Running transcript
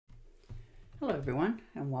Hello everyone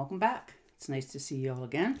and welcome back. It's nice to see you all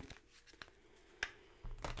again.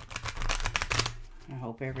 I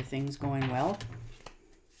hope everything's going well.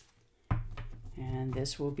 And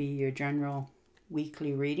this will be your general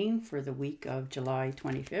weekly reading for the week of July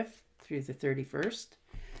 25th through the 31st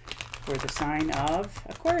for the sign of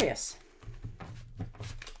Aquarius.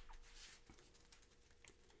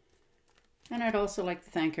 And I'd also like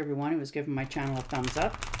to thank everyone who has given my channel a thumbs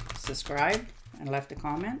up, subscribed, and left a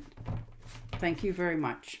comment. Thank you very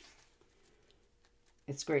much.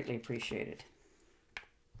 It's greatly appreciated.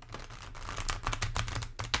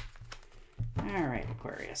 All right,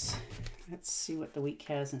 Aquarius. Let's see what the week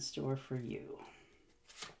has in store for you.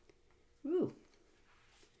 Ooh,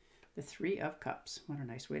 the Three of Cups. What a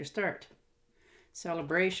nice way to start.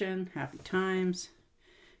 Celebration, happy times,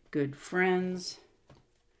 good friends,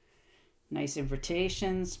 nice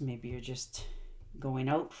invitations. Maybe you're just going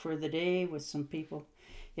out for the day with some people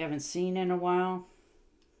you haven't seen in a while,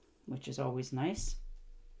 which is always nice.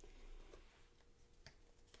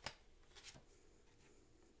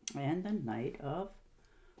 And the Knight of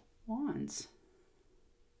Wands.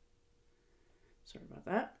 Sorry about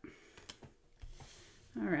that.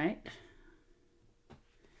 All right.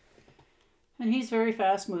 And he's very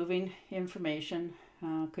fast moving information.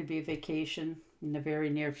 Could be a vacation in the very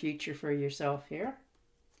near future for yourself here.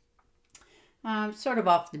 Sort of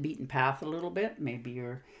off the beaten path a little bit. Maybe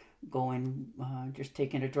you're going, just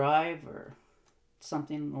taking a drive or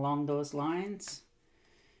something along those lines.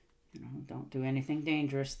 You know, don't do anything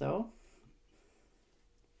dangerous though.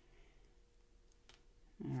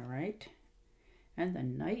 All right. And the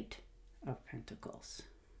Knight of Pentacles.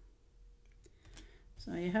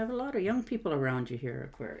 So you have a lot of young people around you here,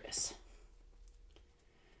 Aquarius.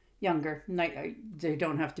 Younger. They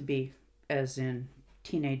don't have to be as in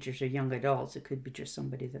teenagers or young adults. It could be just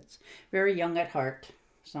somebody that's very young at heart.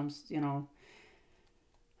 Some, the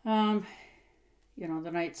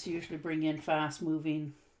Knights usually bring in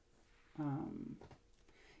fast-moving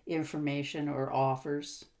information or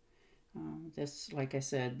offers. This, like I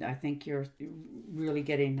said, I think you're really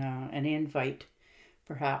getting an invite,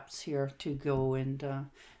 perhaps, here to go and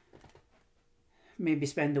maybe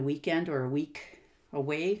spend the weekend or a week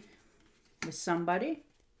away with somebody,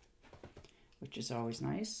 which is always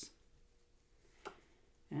nice.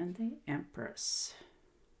 And the Empress.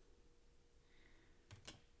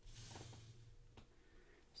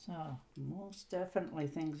 So, most definitely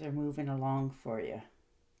things are moving along for you.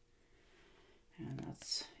 And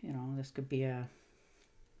that's, this could be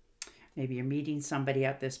maybe you're meeting somebody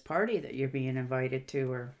at this party that you're being invited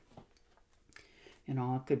to, or,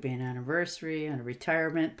 it could be an anniversary and a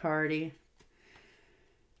retirement party.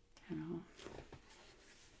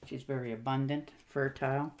 She's very abundant,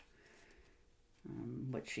 fertile.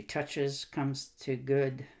 What she touches comes to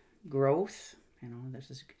good growth. This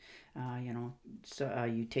is, so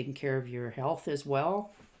you taking care of your health as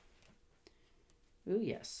well. Ooh,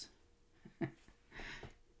 yes.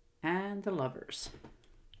 And the Lovers.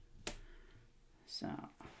 So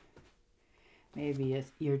maybe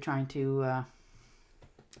if you're trying to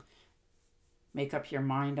make up your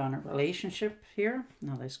mind on a relationship here.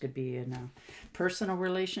 Now, this could be in a personal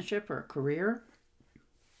relationship or a career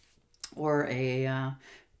or a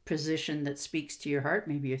position that speaks to your heart.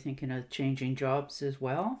 Maybe you're thinking of changing jobs as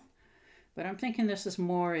well. But I'm thinking this is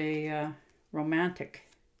more a romantic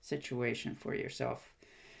situation for yourself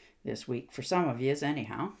this week. For some of you,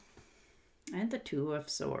 anyhow. And the Two of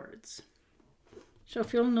Swords. So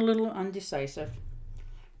feeling a little undecisive.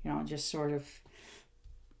 Just sort of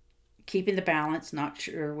keeping the balance, not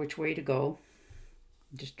sure which way to go.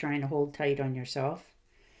 Just trying to hold tight on yourself.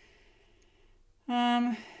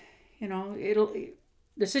 The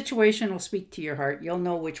situation will speak to your heart. You'll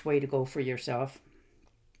know which way to go for yourself.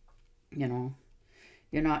 You're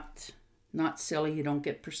not silly. You don't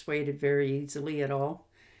get persuaded very easily at all.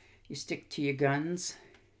 You stick to your guns.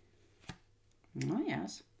 Oh,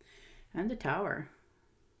 yes. And the Tower.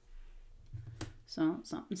 So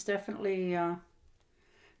something's definitely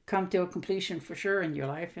come to a completion for sure in your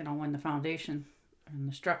life, when the foundation and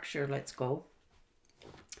the structure lets go.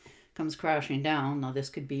 Comes crashing down. Now, this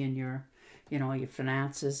could be in your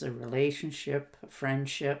finances, a relationship, a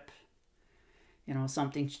friendship.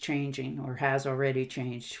 Something's changing or has already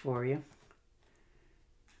changed for you.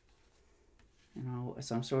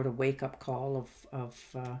 Some sort of wake-up call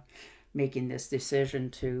of making this decision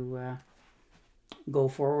to go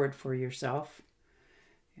forward for yourself.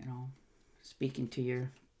 Speaking to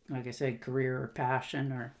your, like I said, career or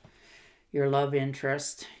passion or your love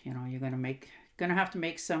interest. You're going to have to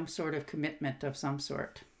make some sort of commitment of some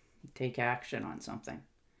sort. Take action on something.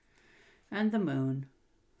 And the Moon.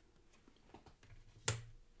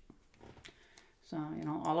 So,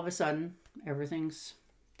 all of a sudden, everything's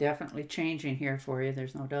definitely changing here for you.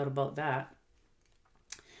 There's no doubt about that.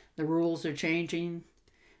 The rules are changing.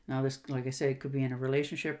 Now, this, like I said, it could be in a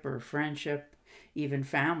relationship or a friendship, even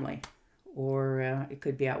family, or it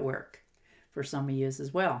could be at work for some of you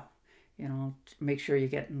as well. Make sure you're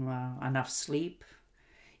getting enough sleep,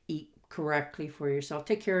 eat correctly for yourself,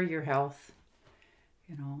 take care of your health.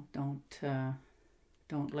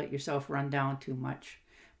 Don't let yourself run down too much.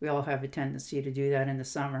 We all have a tendency to do that in the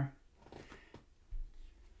summer.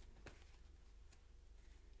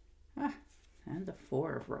 And the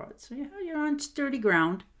 4 of Rods. So you're on sturdy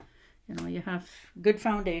ground. You have good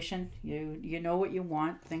foundation. You know what you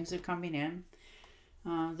want. Things are coming in.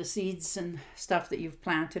 The seeds and stuff that you've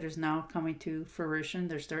planted is now coming to fruition.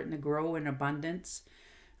 They're starting to grow in abundance.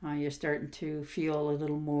 You're starting to feel a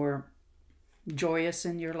little more joyous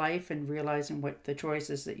in your life and realizing what the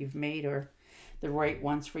choices that you've made are the right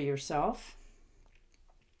ones for yourself.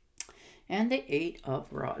 And the 8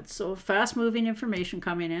 of Rods. So fast moving information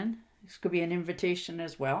coming in. This could be an invitation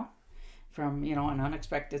as well from, an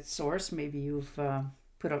unexpected source. Maybe you've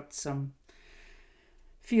put out some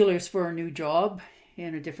feelers for a new job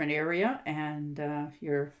in a different area, and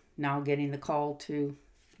you're now getting the call to,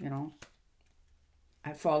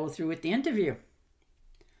 follow through with the interview.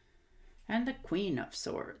 And the Queen of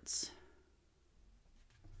Swords.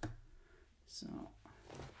 So,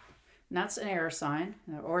 and that's an air sign,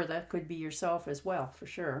 or that could be yourself as well, for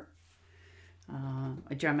sure.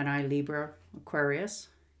 A Gemini, Libra, Aquarius.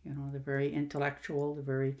 They're very intellectual, they're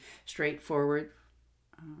very straightforward.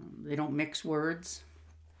 They don't mix words.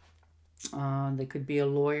 They could be a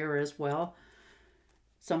lawyer as well.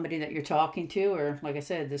 Somebody that you're talking to, or like I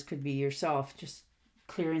said, this could be yourself, just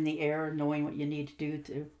clearing the air, knowing what you need to do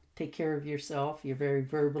to take care of yourself. You're very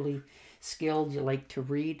verbally skilled. You like to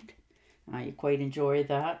read. You quite enjoy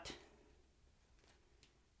that.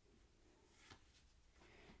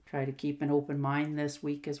 Try to keep an open mind this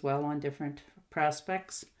week as well on different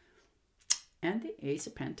prospects. And the Ace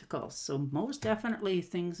of Pentacles. So most definitely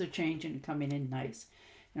things are changing and coming in nice.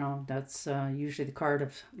 That's usually the card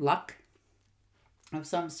of luck of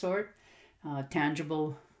some sort.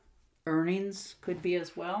 Tangible earnings could be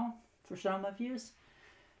as well for some of you.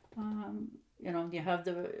 You have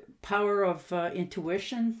the power of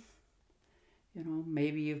intuition.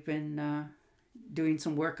 Maybe you've been doing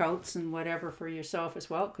some workouts and whatever for yourself as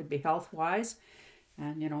well. It could be health-wise.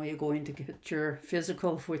 And, you go in to get your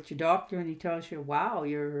physical with your doctor and he tells you, wow,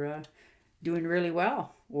 you're doing really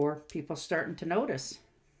well. Or people starting to notice.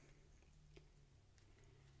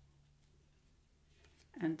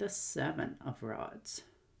 And the 7 of Rods.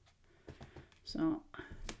 So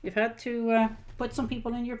you've had to put some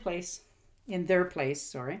people in their place,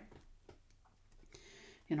 sorry.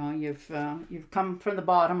 You've come from the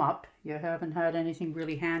bottom up. You haven't had anything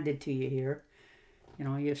really handed to you here.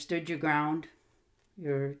 You've stood your ground.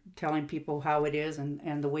 You're telling people how it is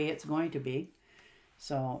and the way it's going to be.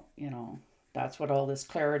 So, that's what all this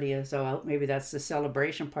clarity is about. Maybe that's the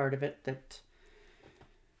celebration part of it, that,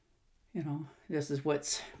 this is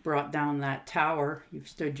what's brought down that tower. You've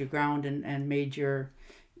stood your ground and made your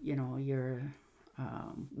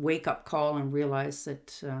wake-up call and realize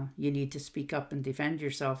that you need to speak up and defend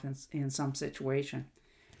yourself in some situation.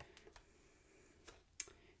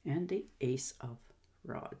 And the Ace of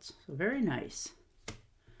Rods. So very nice.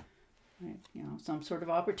 Right, some sort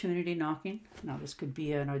of opportunity knocking. Now this could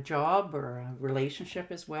be in a job or a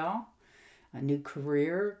relationship as well. A new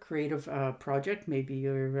career, creative project. Maybe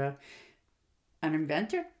you're an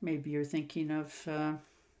inventor. Maybe you're thinking of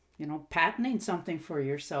patenting something for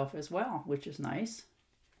yourself as well, which is nice.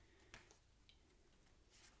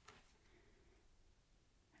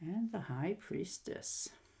 And the High Priestess.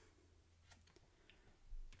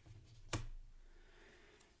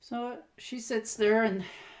 So she sits there and,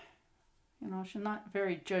 she's not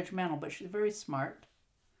very judgmental, but she's very smart.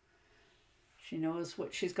 She knows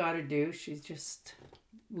what she's got to do. She just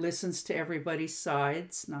listens to everybody's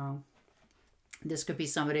sides. Now, this could be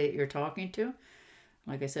somebody that you're talking to.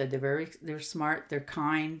 Like I said, they're smart, they're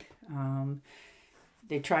kind.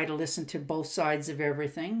 They try to listen to both sides of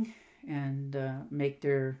everything and make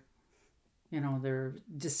their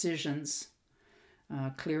decisions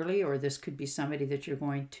clearly. Or this could be somebody that you're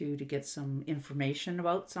going to get some information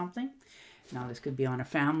about something. Now, this could be on a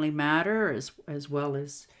family matter as well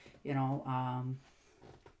as,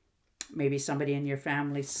 maybe somebody in your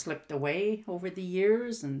family slipped away over the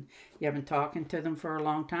years and you haven't talked to them for a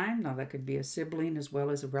long time. Now, that could be a sibling as well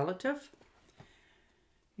as a relative.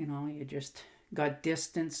 You just got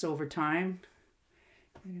distance over time.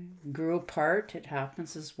 Grew apart. It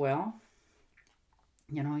happens as well.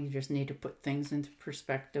 You know, you just need to put things into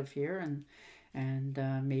perspective here, and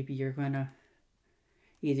maybe you're going to,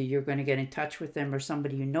 either you're going to get in touch with them, or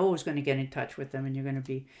somebody you know is going to get in touch with them, and you're going to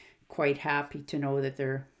be quite happy to know that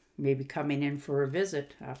they're maybe coming in for a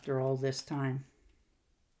visit after all this time.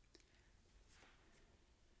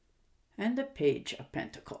 And the Page of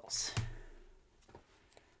Pentacles.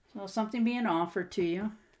 So something being offered to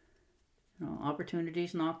you. You know,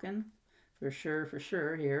 opportunities knocking, for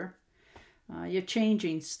sure here. You're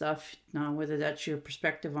changing stuff now, whether that's your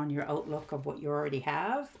perspective on your outlook of what you already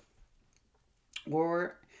have,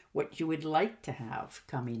 or what you would like to have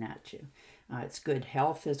coming at you. It's good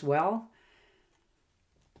health as well.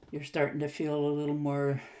 You're starting to feel a little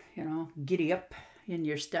more, you know, giddy up in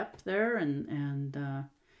your step there, and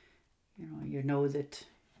you know that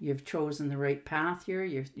you've chosen the right path here.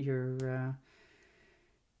 You're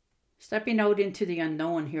stepping out into the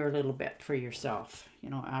unknown here a little bit for yourself, you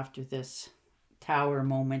know, after this tower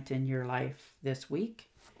moment in your life this week.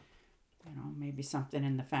 You know, maybe something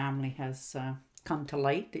in the family has come to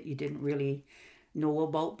light that you didn't really know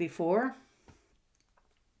about before.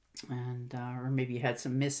 And or maybe you had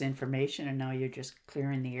some misinformation, and now you're just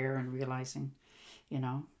clearing the air and realizing, you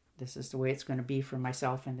know, this is the way it's going to be for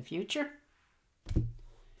myself in the future.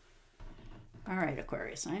 All right,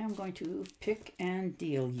 Aquarius, I am going to pick and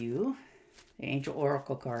deal you the Angel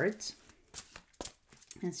Oracle cards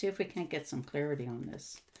and see if we can't get some clarity on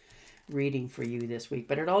this reading for you this week.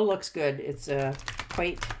 But it all looks good. It's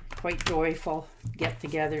quite joyful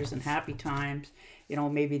get-togethers and happy times. You know,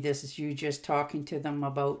 maybe this is you just talking to them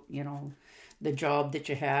about, you know, the job that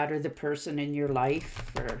you had, or the person in your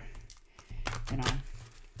life, or, you know.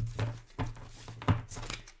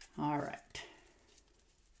 All right.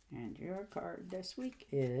 And your card this week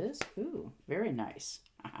is, ooh, very nice.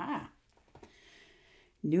 Aha.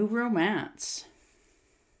 New romance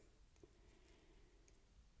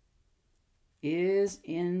is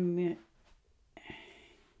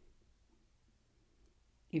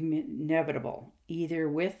inevitable, either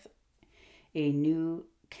with a new,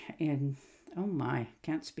 oh my,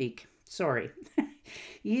 can't speak, sorry.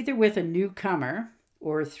 Either with a newcomer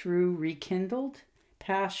or through rekindled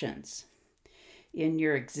passions in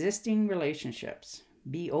your existing relationships.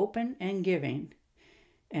 Be open and giving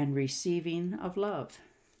and receiving of love.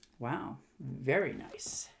 Wow, very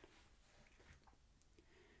nice.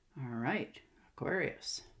 All right,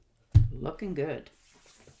 Aquarius, looking good.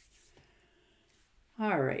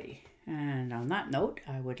 Alrighty, and on that note,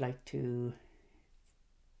 I would like to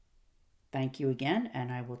thank you again,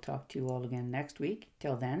 and I will talk to you all again next week.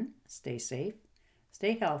 Till then, stay safe,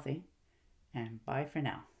 stay healthy, and bye for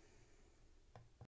now.